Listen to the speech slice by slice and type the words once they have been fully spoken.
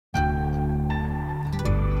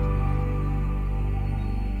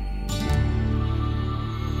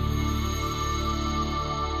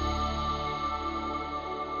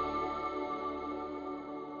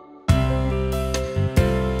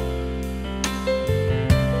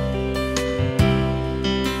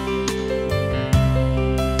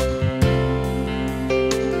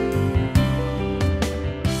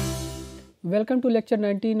Welcome to lecture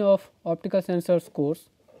 19 of optical sensors course.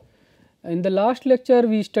 In the last lecture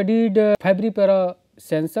we studied Fabry-Pera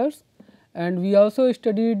sensors, and we also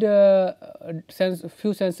studied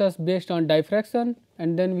few sensors based on diffraction,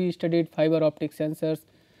 and then we studied fiber optic sensors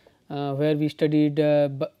where we studied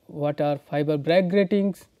what are fiber Bragg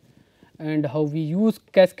gratings and how we use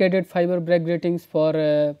cascaded fiber Bragg gratings for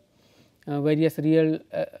various real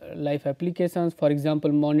life applications, for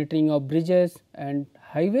example monitoring of bridges and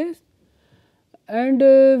highways. And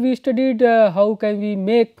we studied how can we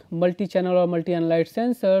make multi-channel or multi-analyte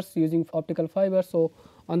sensors using optical fiber. So,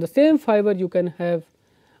 on the same fiber you can have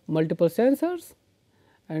multiple sensors,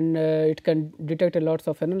 and it can detect a lots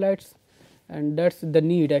of analytes, and that is the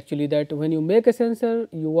need actually, that when you make a sensor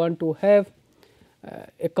you want to have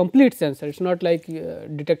a complete sensor. It is not like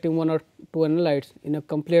detecting one or two analytes. In a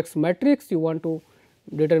complex matrix you want to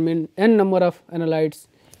determine n number of analytes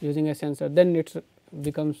using a sensor, then it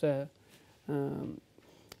becomes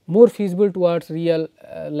more feasible towards real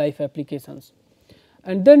life applications.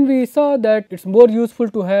 And then we saw that it is more useful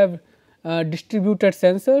to have distributed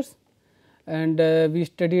sensors, and we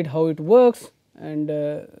studied how it works, and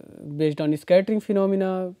based on scattering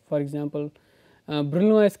phenomena, for example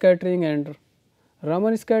Brillouin scattering and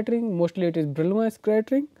Raman scattering, mostly it is Brillouin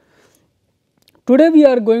scattering. Today we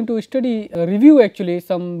are going to study review actually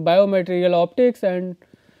some biomaterial optics, and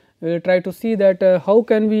we will try to see that how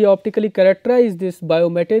can we optically characterize this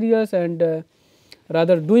biomaterials, and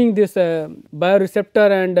rather doing this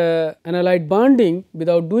bioreceptor and analyte bonding.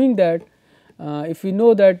 Without doing that, if we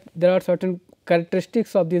know that there are certain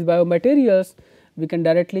characteristics of these biomaterials, we can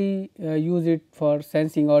directly use it for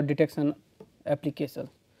sensing or detection applications.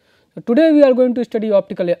 So, today we are going to study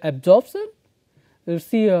optical absorption. We will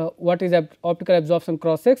see what is optical absorption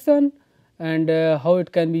cross section, and how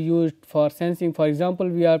it can be used for sensing. For example,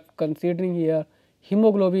 we are considering here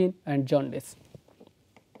hemoglobin and jaundice.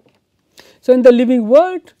 So, in the living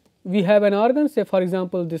world we have an organ, say for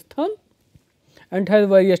example this thumb, and has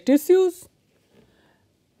various tissues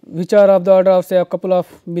which are of the order of say a couple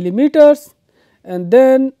of millimeters, and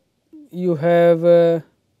then you have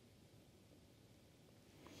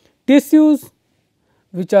tissues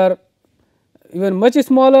which are even much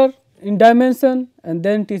smaller in dimension, and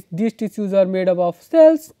then these tissues are made up of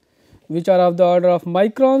cells which are of the order of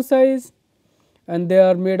micron size, and they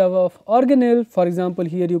are made up of organelle. For example,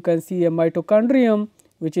 here you can see a mitochondrium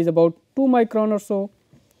which is about 2 micron or so,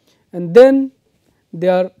 and then they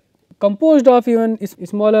are composed of even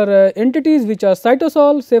smaller entities which are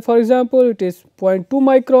cytosol. Say for example, it is 0.2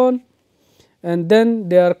 micron, and then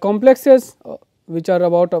there are complexes which are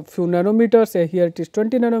about a few nanometers, say here it is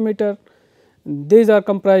 20 nanometer. These are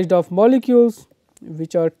comprised of molecules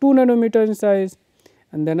which are 2 nanometer in size,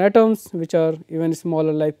 and then atoms which are even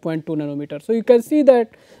smaller like 0.2 nanometer. So, you can see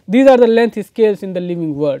that these are the length scales in the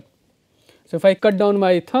living world. So, if I cut down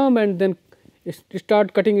my thumb and then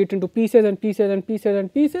start cutting it into pieces and pieces and pieces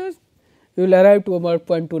and pieces, you will arrive to about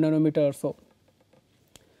 0.2 nanometer or so.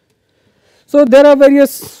 So, there are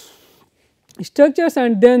various structures,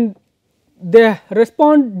 and then they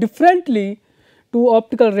respond differently to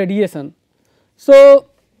optical radiation. So,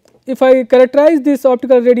 if I characterize this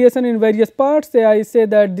optical radiation in various parts, say I say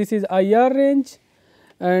that this is IR range,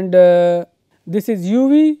 and this is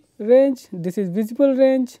UV range, this is visible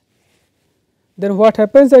range, then what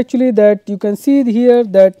happens actually, that you can see here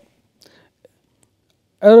that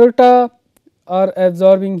aorta are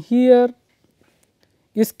absorbing here,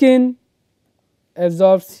 skin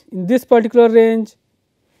absorbs in this particular range,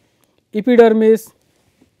 epidermis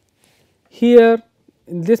here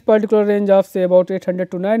in this particular range of say about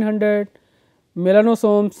 800 to 900,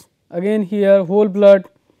 melanosomes again here, whole blood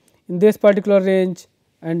in this particular range,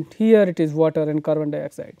 and here it is water and carbon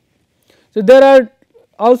dioxide. So, there are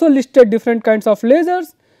also listed different kinds of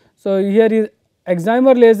lasers. So, here is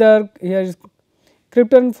excimer laser, here is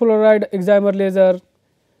krypton fluoride excimer laser,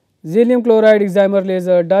 xylem chloride excimer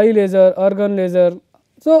laser, dye laser, argon laser.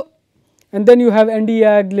 So, and then you have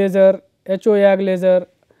ND-YAG laser, HO-YAG laser,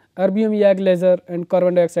 erbium-YAG laser, and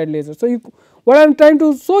carbon dioxide laser. So, what I am trying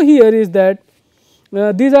to show here is that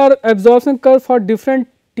these are absorption curves for different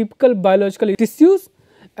typical biological tissues,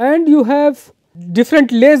 and you have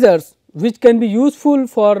different lasers which can be useful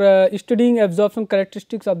for studying absorption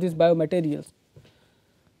characteristics of these biomaterials.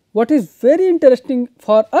 What is very interesting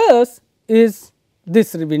for us is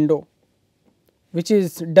this window, which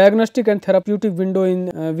is diagnostic and therapeutic window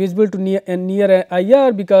in visible to near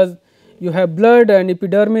IR, because you have blood and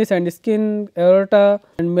epidermis and skin, aorta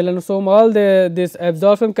and melanosome, all this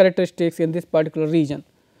absorption characteristics in this particular region.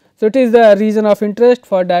 So, it is the region of interest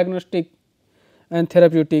for diagnostic and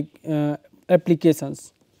therapeutic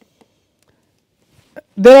applications.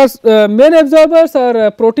 There are main absorbers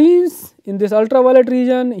are proteins in this ultraviolet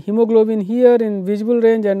region, hemoglobin here in visible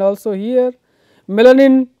range and also here.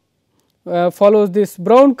 Melanin follows this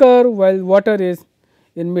brown curve, while water is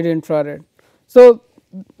in mid infrared. So,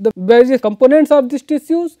 the various components of these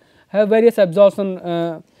tissues have various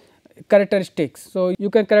absorption characteristics. So, you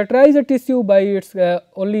can characterize a tissue by its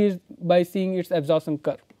only by seeing its absorption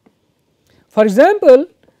curve. For example,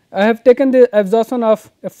 I have taken the absorption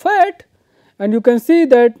of a fat, and you can see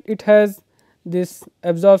that it has this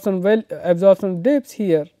absorption dips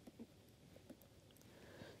here.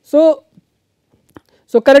 So,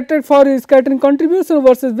 corrected for scattering contribution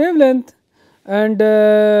versus wavelength, and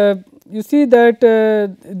you see that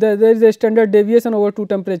there is a standard deviation over two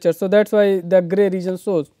temperatures. So, that is why the gray region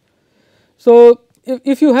shows. So,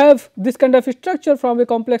 if you have this kind of structure from a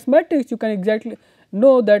complex matrix, you can exactly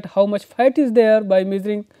know that how much fat is there by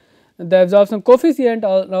measuring the absorption coefficient,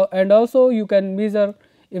 and also you can measure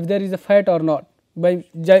if there is a fat or not by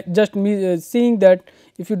just seeing that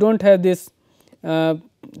if you do not have this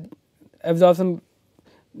absorption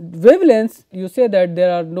wavelengths, you say that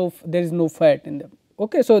there is no fat in them.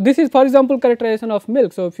 Okay. So, this is for example characterization of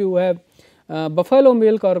milk. So, if you have buffalo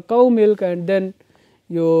milk or cow milk and then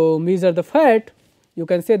you measure the fat, you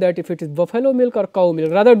can say that if it is buffalo milk or cow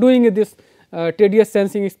milk, rather doing this tedious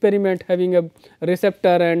sensing experiment having a receptor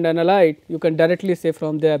and analyte, you can directly say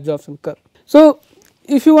from the absorption curve. So,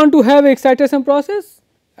 if you want to have excitation process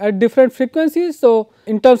at different frequencies, so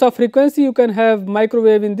in terms of frequency you can have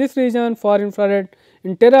microwave in this region, far infrared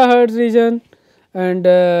in terahertz region, and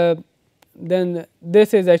then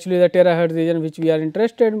this is actually the terahertz region which we are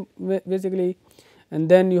interested basically, and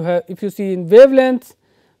then you have, if you see in wavelengths,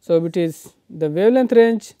 so it is the wavelength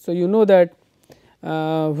range. So, you know that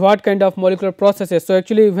what kind of molecular processes. So,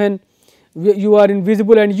 actually when you are in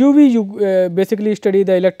visible and UV, you basically study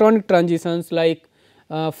the electronic transitions like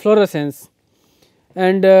fluorescence,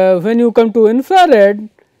 and when you come to infrared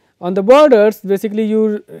on the borders, basically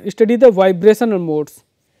you study the vibrational modes,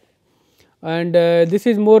 and this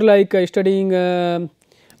is more like studying IR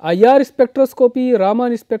spectroscopy,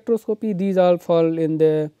 Raman spectroscopy, these all fall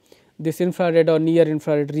in this infrared or near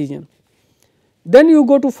infrared region. Then you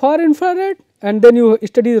go to far infrared and then you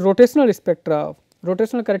study the rotational spectra,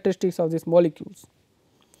 rotational characteristics of these molecules,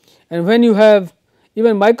 and when you have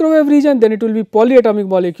even microwave region, then it will be polyatomic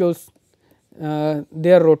molecules,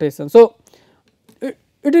 their rotation. So,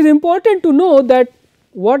 it is important to know that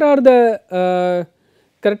what are the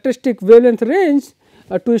characteristic wavelength range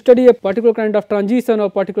to study a particular kind of transition or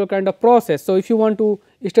particular kind of process. So, if you want to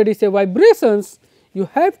study say vibrations, you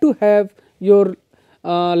have to have your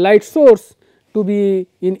light source to be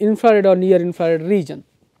in infrared or near infrared region.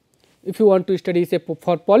 If you want to study say for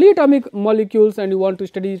polyatomic molecules and you want to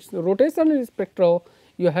study rotational spectra,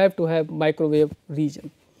 you have to have microwave region.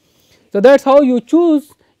 So, that is how you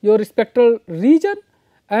choose your spectral region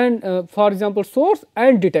and for example, source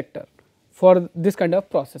and detector for this kind of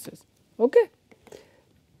processes. Okay.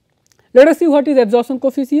 Let us see what is absorption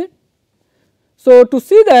coefficient. So, to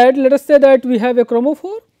see that, let us say that we have a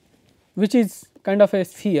chromophore which is kind of a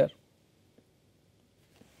sphere,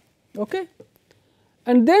 okay,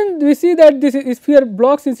 and then we see that this sphere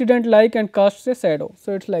blocks incident light and casts a shadow.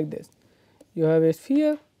 So, it is like this, you have a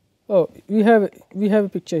sphere, oh we have a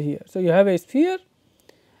picture here. So, you have a sphere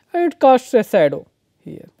and it casts a shadow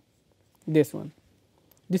here, this one,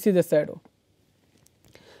 this is the shadow.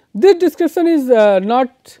 This description is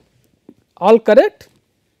not all correct,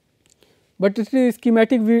 but it is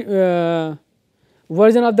schematic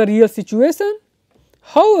version of the real situation.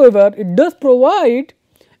 However, it does provide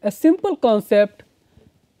a simple concept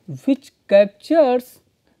which captures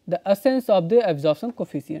the essence of the absorption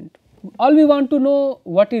coefficient. All we want to know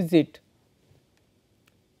what is it,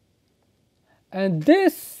 and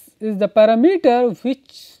this is the parameter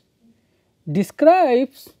which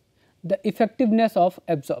describes the effectiveness of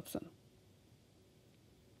absorption,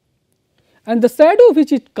 and the shadow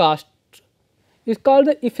which it casts is called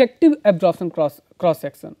the effective absorption cross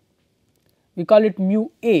section. We call it mu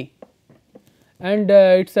A, and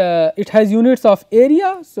it has units of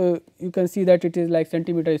area. So, you can see that it is like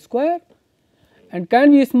centimeter square and can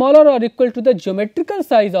be smaller or equal to the geometrical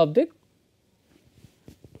size of the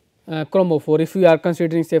chromophore, if we are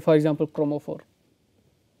considering say for example chromophore.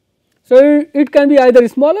 So, it can be either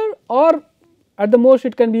smaller or at the most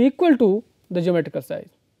it can be equal to the geometrical size,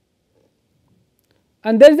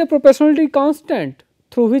 and there is a proportionality constant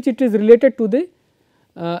through which it is related to the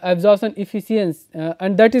absorption efficiency,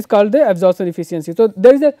 and that is called the absorption efficiency. So,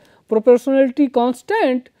 there is a proportionality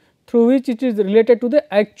constant through which it is related to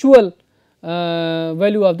the actual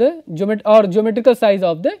value of the geometrical size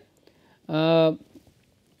of the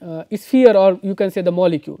sphere, or you can say the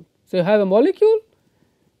molecule. So, you have a molecule,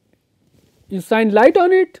 you shine light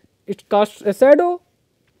on it, it casts a shadow,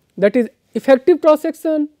 that is effective cross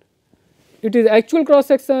section, it is actual cross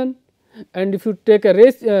section, and if you take a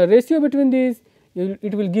ratio between these,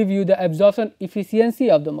 it will give you the absorption efficiency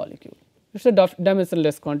of the molecule. It is a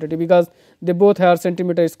dimensionless quantity because they both have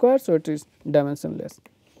centimeter square. So, it is dimensionless.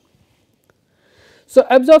 So,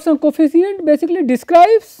 absorption coefficient basically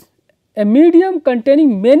describes a medium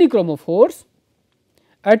containing many chromophores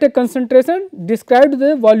at a concentration described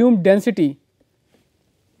the volume density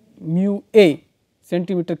mu A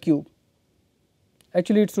centimeter cube.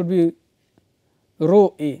 Actually, it should be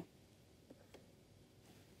rho A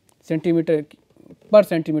centimeter per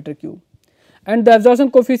centimeter cube, and the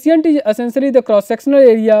absorption coefficient is essentially the cross sectional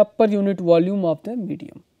area per unit volume of the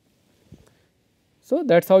medium. So,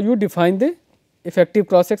 that is how you define the effective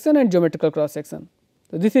cross section and geometrical cross section.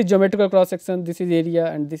 So, this is geometrical cross section, this is area,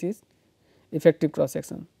 and this is effective cross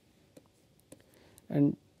section,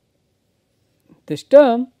 and this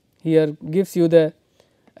term here gives you the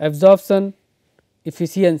absorption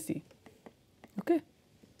efficiency. Okay.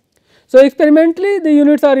 So, experimentally the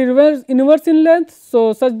units are inverse in length.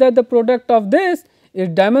 So, such that the product of this is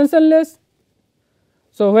dimensionless.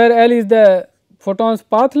 So, where L is the photon's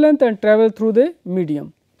path length and travel through the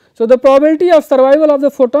medium. So, the probability of survival of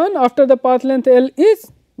the photon after the path length L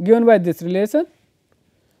is given by this relation,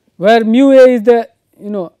 where mu A is the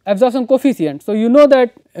absorption coefficient. So, you know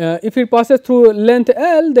that if it passes through length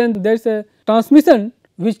L, then there is a transmission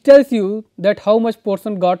which tells you that how much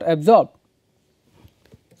portion got absorbed.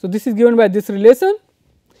 So, this is given by this relation,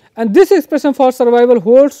 and this expression for survival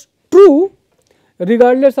holds true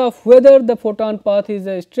regardless of whether the photon path is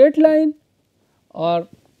a straight line or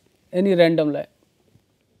any random line.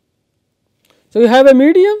 So, you have a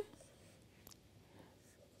medium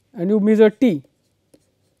and you measure T,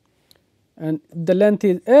 and the length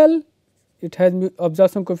is L, it has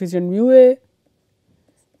absorption coefficient mu A,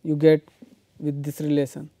 you get with this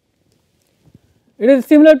relation. It is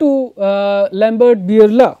similar to Lambert-Beer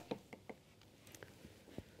law.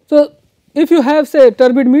 So, if you have say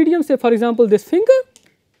turbid medium, say for example this finger,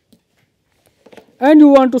 and you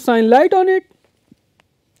want to shine light on it,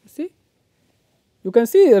 see, you can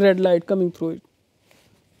see a red light coming through it.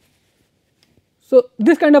 So,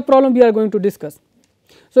 this kind of problem we are going to discuss.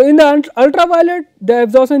 So, in the ultraviolet, the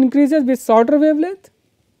absorption increases with shorter wavelength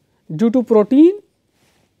due to protein,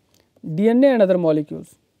 DNA and other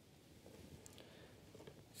molecules.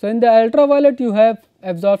 So, in the ultraviolet you have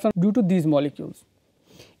absorption due to these molecules.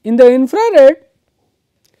 In the infrared,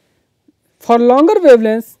 for longer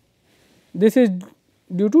wavelengths, this is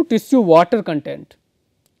due to tissue water content,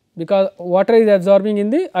 because water is absorbing in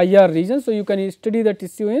the IR region. So, you can study the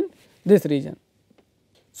tissue in this region.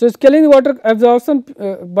 So, scaling the water absorption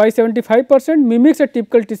by 75% mimics a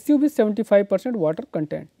typical tissue with 75% water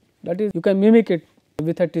content, that is you can mimic it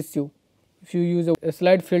with a tissue if you use a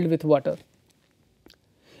slide filled with water.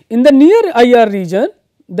 In the near IR region,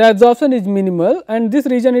 the absorption is minimal, and this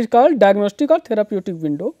region is called diagnostic or therapeutic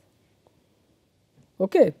window.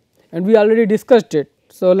 Okay. And we already discussed it.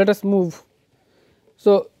 So, let us move.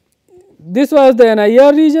 So, this was the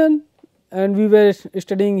NIR region, and we were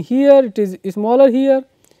studying here, it is smaller here,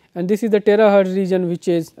 and this is the terahertz region, which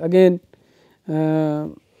is again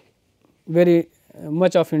very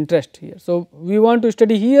much of interest here. So, we want to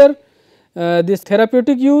study here this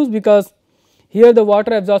therapeutic use, because here the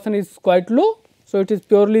water absorption is quite low. So, it is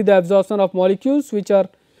purely the absorption of molecules which are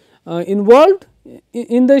involved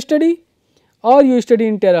in the study, or you study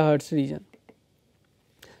in terahertz region.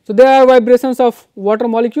 So, there are vibrations of water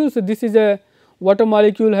molecules. So, this is a water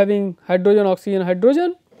molecule having hydrogen, oxygen,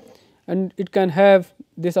 hydrogen, and it can have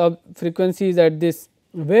this frequencies at this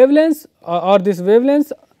wavelengths or this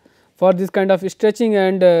wavelengths for this kind of stretching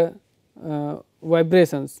and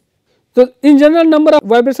vibrations. So, in general, number of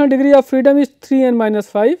vibrational degree of freedom is 3 n minus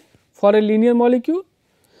 5 for a linear molecule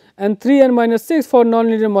and 3 n minus 6 for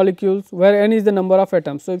non-linear molecules, where n is the number of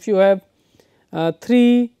atoms. So, if you have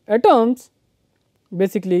 3 atoms,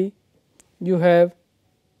 basically you have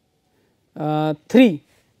 3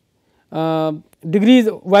 degrees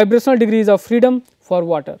vibrational degrees of freedom for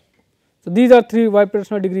water. So, these are 3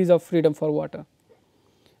 vibrational degrees of freedom for water,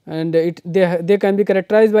 and they can be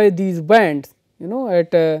characterized by these bands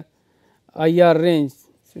at IR range.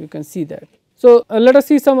 So, you can see that. So, let us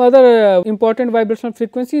see some other important vibrational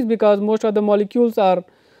frequencies, because most of the molecules are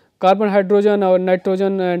carbon, hydrogen or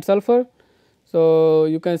nitrogen and sulfur. So,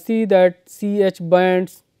 you can see that CH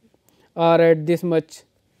bands are at this much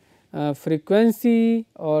frequency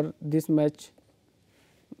or this much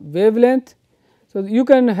wavelength. So, you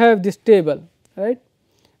can have this table, right,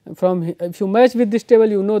 if you match with this table,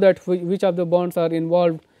 you know that which of the bonds are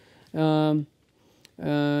involved in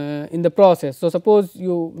the process. So, suppose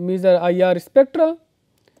you measure IR spectra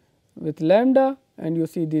with lambda and you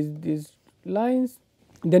see these lines,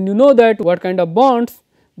 then you know that what kind of bonds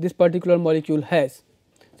this particular molecule has.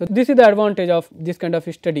 So, this is the advantage of this kind of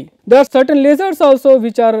study. There are certain lasers also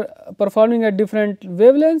which are performing at different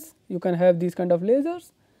wavelengths. You can have these kind of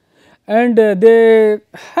lasers, and they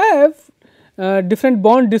have different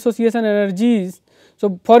bond dissociation energies.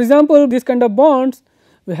 So, for example, this kind of bonds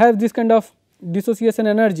we have this kind of dissociation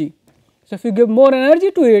energy. So, if you give more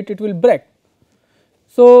energy to it, it will break.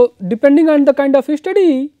 So, depending on the kind of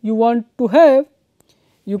study you want to have,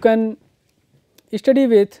 you can study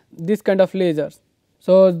with this kind of lasers.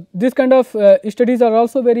 So, this kind of studies are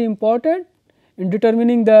also very important in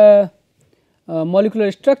determining the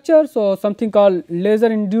molecular structure. So, something called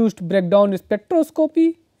laser induced breakdown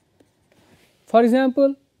spectroscopy, for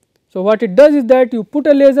example. So, what it does is that you put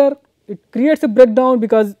a laser, it creates a breakdown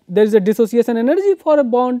because there is a dissociation energy for a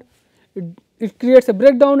bond, it creates a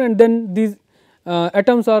breakdown, and then these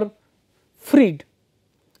atoms are freed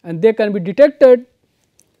and they can be detected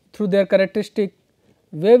through their characteristic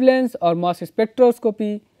wavelengths or mass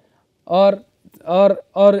spectroscopy or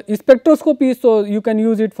spectroscopy. So, you can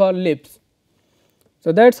use it for LIPS.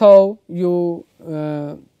 So, that is how you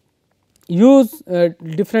use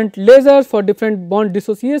different lasers for different bond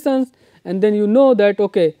dissociations, and then you know that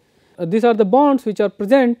okay, these are the bonds which are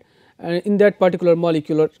present in that particular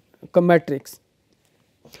molecular matrix.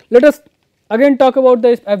 Let us again talk about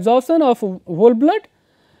the absorption of whole blood,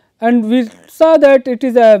 and we saw that it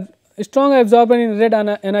is a strong absorber in red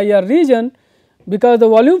NIR region because the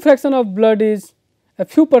volume fraction of blood is a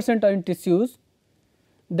few percent in tissues.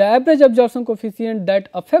 The average absorption coefficient that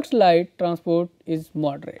affects light transport is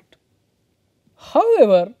moderate.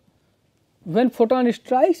 However, when photon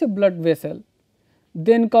strikes a blood vessel,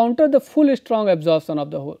 they encounter the full strong absorption of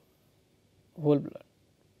the whole blood.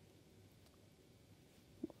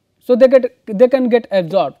 So, they can get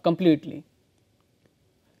absorbed completely.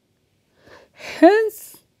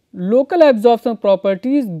 Hence, local absorption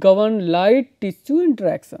properties govern light tissue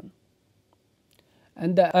interaction,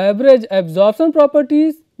 and the average absorption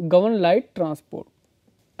properties govern light transport.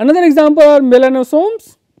 Another example are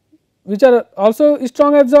melanosomes, which are also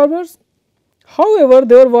strong absorbers. However,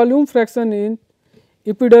 their volume fraction in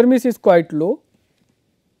epidermis is quite low.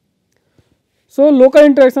 So, local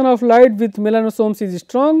interaction of light with melanosomes is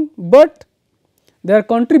strong, but their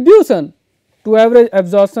contribution to average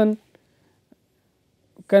absorption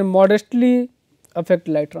can modestly affect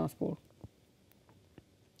light transport.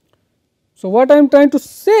 So, what I am trying to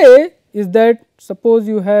say is that suppose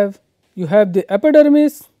you have the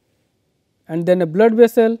epidermis and then a blood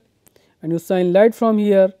vessel and you shine light from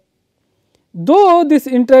here. Though this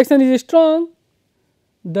interaction is strong,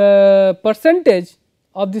 the percentage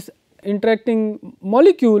of this interacting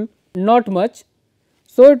molecule not much.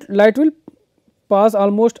 So, light will pass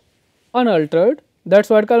almost unaltered, that is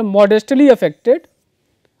what called modestly affected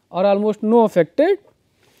or almost no affected,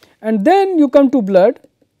 and then you come to blood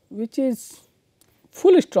which is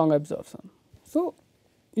full strong absorption. So,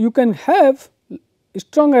 you can have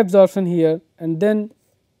strong absorption here and then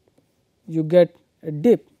you get a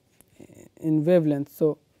dip in wavelength.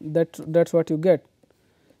 So, that is what you get.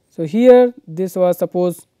 So, here this was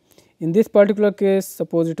suppose in this particular case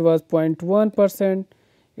suppose it was 0.1%,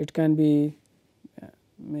 it can be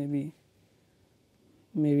maybe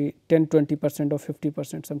 10-20% or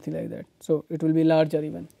 50%, something like that. So, it will be larger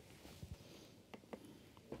even.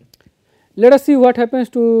 Let us see what happens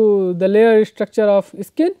to the layer structure of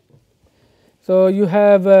skin. So, you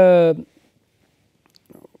have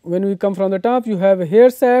when we come from the top, you have a hair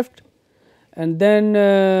shaft, and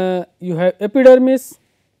then you have epidermis,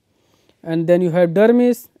 and then you have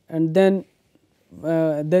dermis, and then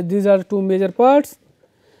these are two major parts,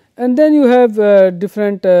 and then you have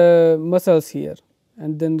different muscles here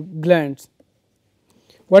and then glands.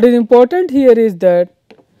 What is important here is that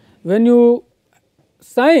when you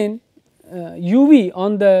shine UV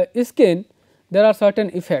on the skin, there are certain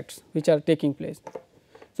effects which are taking place.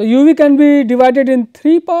 So, UV can be divided in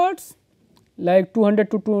 3 parts like 200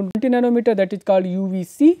 to 220 nanometer, that is called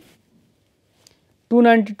UVC,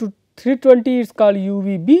 290 to 320 is called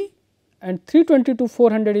UVB, and 320 to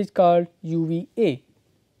 400 is called UVA.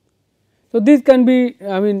 So, these can be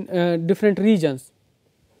different regions.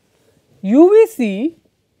 UVC,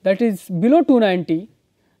 that is below 290,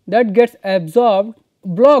 that gets absorbed,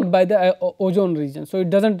 blocked by the ozone region. So, it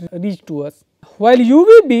does not reach to us, while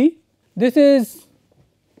UVB, this is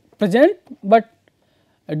present, but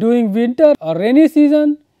during winter or rainy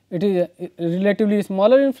season it is a relatively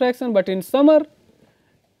smaller in fraction, but in summer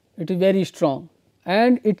it is very strong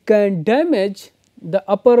and it can damage the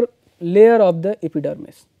upper layer of the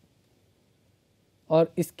epidermis or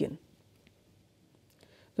skin.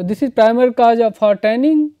 So, this is primary cause of for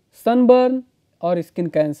tanning, sunburn or skin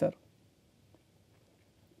cancer.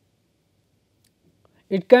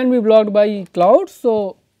 It can be blocked by clouds.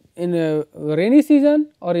 So, in a rainy season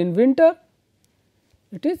or in winter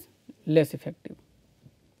it is less effective.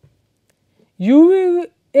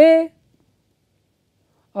 UVA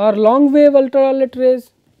or long wave ultraviolet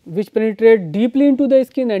rays which penetrate deeply into the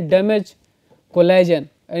skin and damage collagen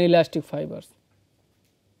and elastic fibers.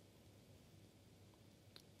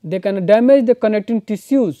 They can damage the connecting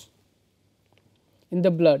tissues in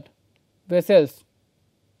the blood vessels.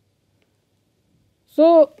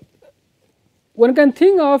 So, one can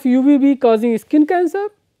think of UVB causing skin cancer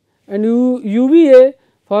and UVA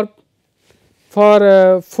for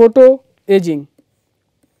photo aging,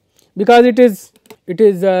 because it is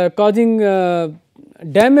causing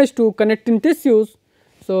damage to connecting tissues.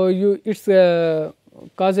 So, it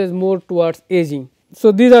causes more towards aging.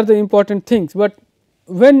 So, these are the important things, but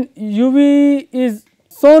when UV is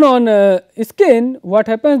shown on skin, what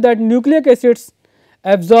happens that nucleic acids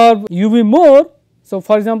absorb UV more. So,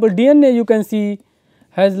 for example, DNA you can see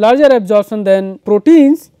has larger absorption than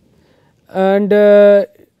proteins, and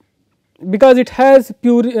because it has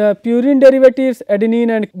purine derivatives adenine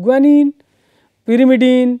and guanine,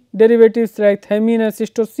 pyrimidine derivatives like thymine and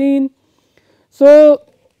cytosine. So,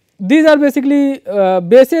 these are basically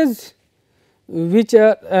bases which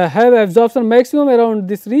have absorption maximum around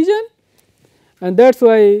this region, and that is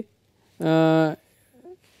why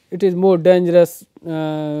it is more dangerous,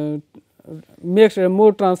 makes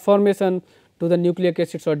more transformation to the nucleic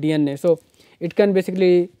acids or DNA. So, it can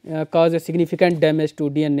basically cause a significant damage to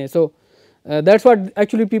DNA. So, that is what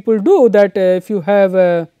actually people do, that if you have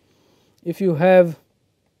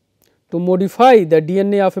to modify the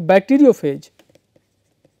DNA of a bacteriophage,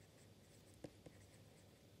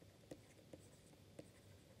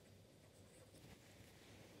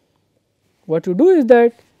 what you do is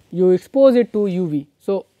that you expose it to UV.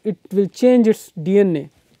 So, it will change its DNA.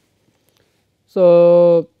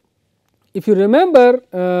 So, if you remember,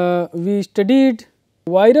 we studied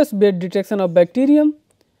virus based detection of bacterium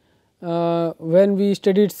when we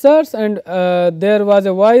studied SARS, and there was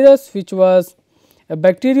a virus which was a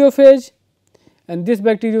bacteriophage, and this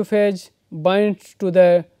bacteriophage binds to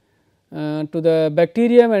the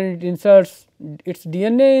bacterium and it inserts its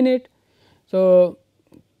DNA in it. So,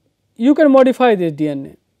 you can modify this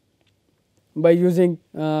DNA by using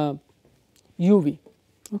UV.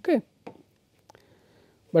 Okay.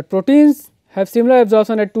 But proteins have similar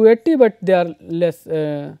absorption at 280, but they are less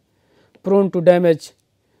prone to damage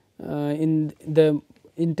in the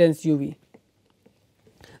intense UV.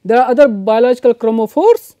 There are other biological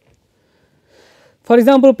chromophores. For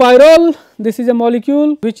example, pyrrole, this is a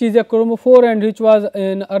molecule which is a chromophore and which was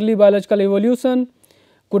in early biological evolution,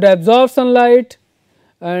 could absorb sunlight,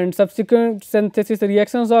 and subsequent synthesis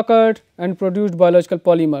reactions occurred and produced biological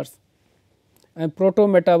polymers and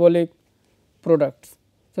proto-metabolic products.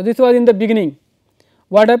 So, this was in the beginning.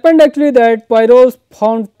 What happened actually, that pyrroles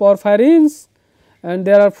found porphyrines, and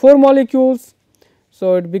there are 4 molecules.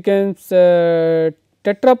 So, it becomes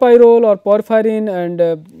tetrapyrrole or porphyrin, and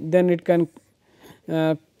then it can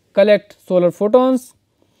collect solar photons.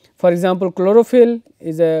 For example, chlorophyll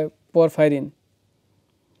is a porphyrin,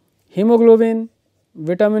 hemoglobin,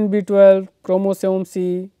 vitamin B12, chromosome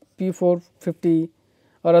C, P450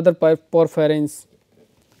 or other porphyrins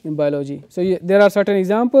in biology. So, there are certain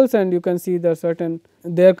examples, and you can see there are certain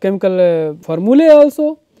their chemical formulae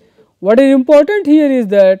also. What is important here is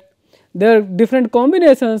that there are different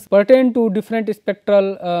combinations pertain to different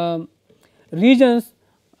spectral regions,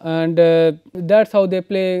 and that is how they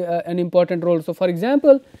play an important role. So, for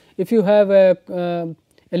example, if you have a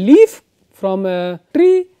leaf from a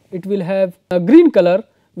tree, it will have a green color,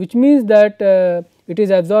 which means that it is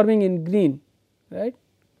absorbing in green, right.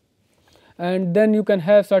 And then you can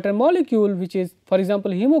have certain molecule which is, for example,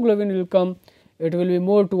 hemoglobin will come, it will be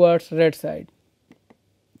more towards red side.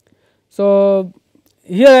 So,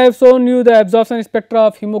 here I have shown you the absorption spectra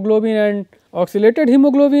of hemoglobin and oxalated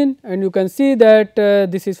hemoglobin, and you can see that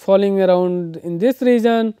this is falling around in this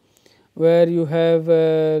region where you have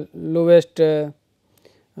lowest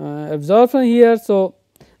absorption here. So,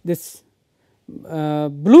 this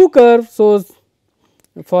blue curve shows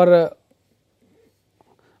for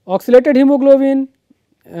oxalated hemoglobin,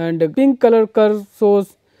 and the pink color curve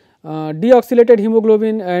shows deoxylated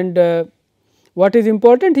hemoglobin, and what is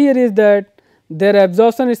important here is that their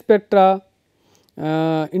absorption spectra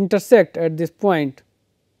intersect at this point.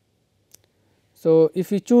 So,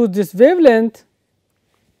 if we choose this wavelength,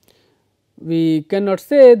 we cannot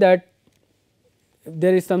say that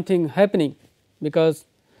there is something happening, because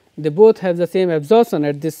they both have the same absorption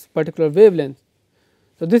at this particular wavelength.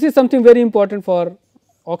 So, this is something very important for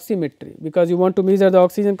oximetry, because you want to measure the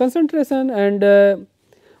oxygen concentration, and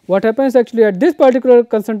what happens actually at this particular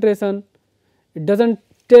concentration, it does not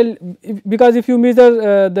tell, because if you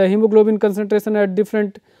measure the hemoglobin concentration at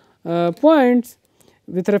different points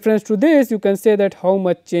with reference to this, you can say that how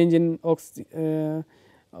much change in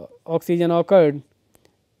oxygen occurred.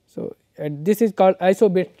 So, this is called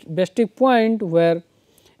isobastic point, where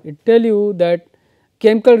it tell you that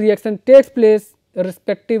chemical reaction takes place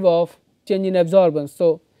irrespective of change in absorbance.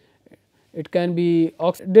 So, it can be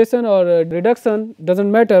oxidation or reduction, does not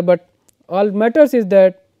matter, but all matters is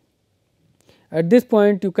that at this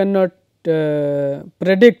point you cannot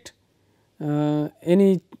predict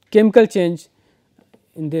any chemical change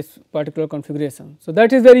in this particular configuration. So,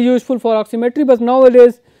 that is very useful for oximetry, but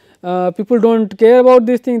nowadays people do not care about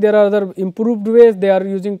this thing. There are other improved ways. They are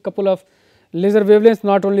using couple of laser wavelengths,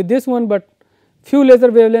 not only this one, but few laser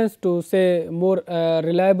wavelengths to say more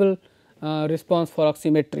reliable response for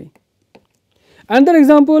oximetry. Another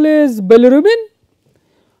example is bilirubin.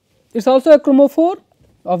 It is also a chromophore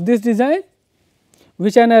of this design,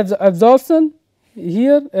 which has absorption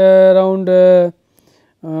here around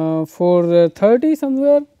 430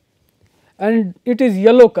 somewhere, and it is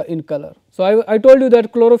yellow in color. So, I told you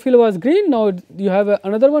that chlorophyll was green, now you have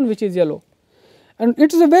another one which is yellow, and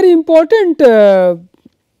it is a very important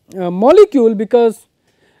molecule, because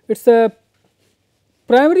it is a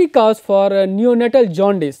primary cause for neonatal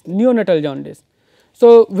jaundice.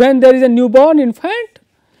 So, when there is a newborn infant,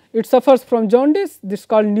 it suffers from jaundice, this is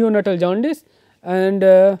called neonatal jaundice, and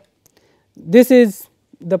this is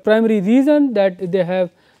the primary reason that they have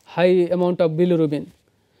high amount of bilirubin.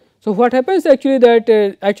 So, what happens actually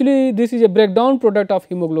that actually this is a breakdown product of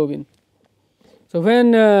hemoglobin. So,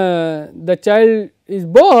 when the child is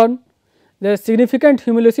born, there is significant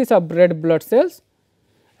hemolysis of red blood cells,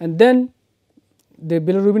 and then the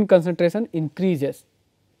bilirubin concentration increases.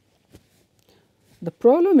 The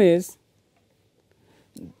problem is,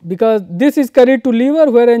 because this is carried to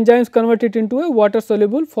liver, where enzymes convert it into a water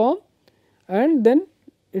soluble form, and then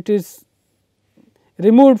it is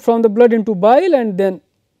removed from the blood into bile, and then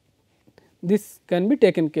this can be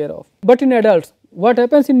taken care of. But in adults, what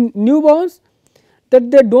happens in newborns,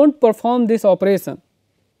 that they do not perform this operation.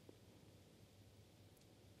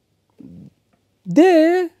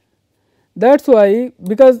 That is why,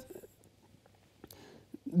 because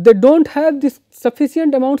they do not have this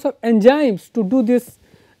sufficient amounts of enzymes to do this,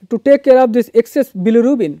 to take care of this excess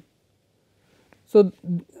bilirubin. So,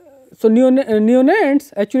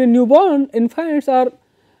 neonates, actually newborn infants, are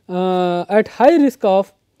at high risk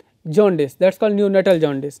of jaundice, that is called neonatal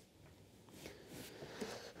jaundice.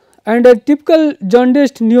 And a typical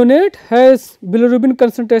jaundiced neonate has bilirubin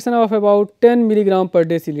concentration of about 10 milligram per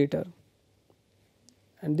deciliter,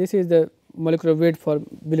 and this is the molecular weight for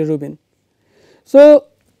bilirubin. So,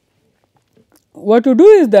 what you do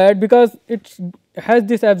is that, because it has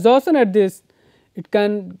this absorption at this, it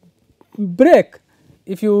can break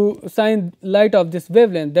if you shine light of this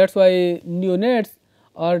wavelength. That is why neonates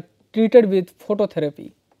are treated with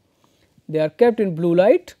phototherapy. They are kept in blue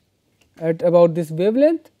light at about this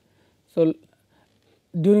wavelength. So,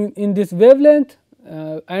 during in this wavelength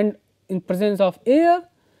and in presence of air,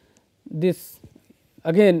 this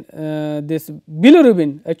again this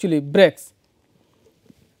bilirubin actually breaks.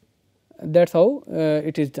 That is how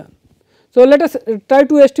it is done. So, let us try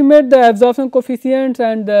to estimate the absorption coefficients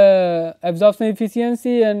and the absorption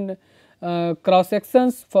efficiency and cross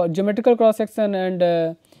sections for geometrical cross section and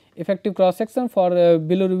effective cross section for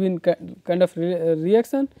bilirubin kind of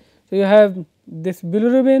reaction. So, you have this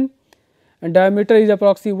bilirubin and diameter is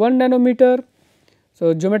approximately 1 nanometer.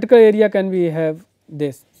 So, geometrical area can be have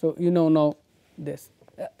this. So, you know now this.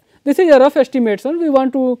 This is a rough estimation. We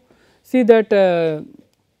want to see that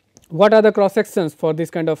what are the cross sections for this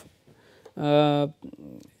kind of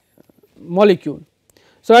molecule.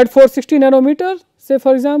 So, at 460 nanometer, say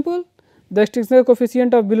for example, the extinction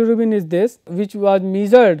coefficient of bilirubin is this, which was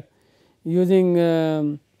measured using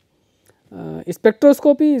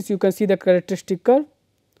spectroscopy. As you can see the characteristic curve.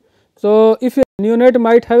 So, if a neonate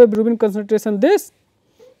might have a bilirubin concentration this,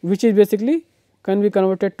 which is basically can be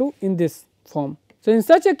converted to in this form. So, in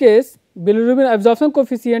such a case, bilirubin absorption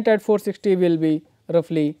coefficient at 460 will be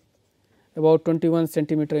roughly about 21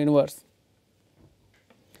 centimeter inverse.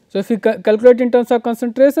 So, if we calculate in terms of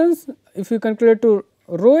concentrations, if we calculate to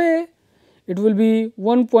rho A, it will be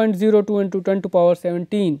 1.02 into 10 to power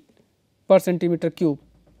 17 per centimeter cube.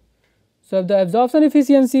 So, the absorption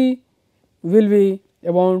efficiency will be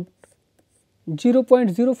about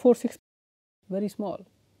 0.046, very small,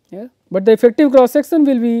 yeah, but the effective cross section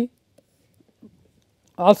will be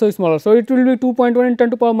also smaller. So, it will be 2.1 in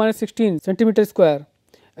 10 to power minus 16 centimeter square,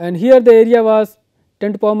 and here the area was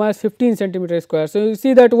 10 to power minus 15 centimeter square. So, you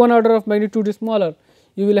see that one order of magnitude is smaller,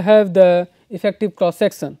 you will have the effective cross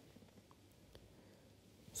section.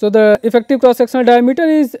 So, the effective cross sectional diameter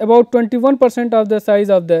is about 21% of the size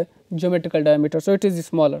of the geometrical diameter. So, it is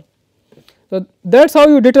smaller. So, that is how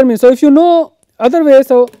you determine. So, if you know other way,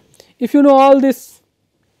 so if you know all this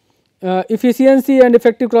efficiency and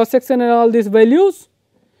effective cross section and all these values,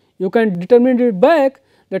 you can determine it back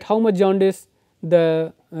that how much jaundice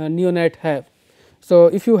the neonate have. So,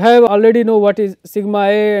 if you have already know what is sigma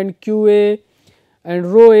A and q A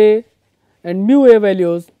and rho A and mu A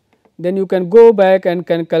values, then you can go back and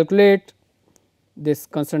can calculate this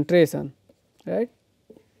concentration, right.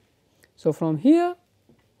 So, from here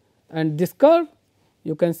and this curve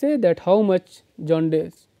you can say that how much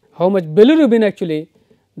jaundice, how much bilirubin actually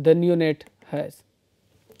the neonate has.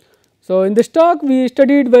 So, in this talk we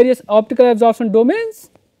studied various optical absorption domains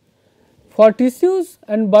for tissues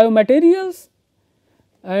and biomaterials,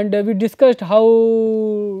 and we discussed how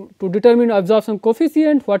to determine absorption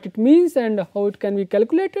coefficient, what it means and how it can be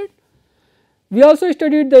calculated. We also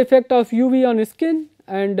studied the effect of UV on skin,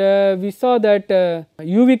 and we saw that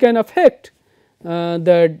UV can affect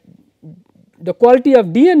the quality of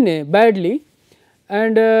DNA badly,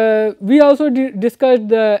 and we also discussed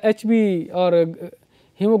the HB or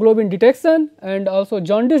hemoglobin detection and also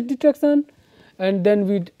jaundice detection, and then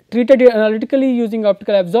we treated it analytically using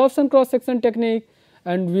optical absorption cross section technique,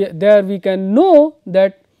 and there we can know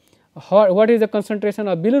that what is the concentration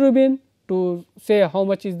of bilirubin to say how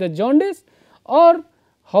much is the jaundice or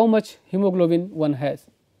how much hemoglobin one has.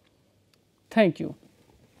 Thank you.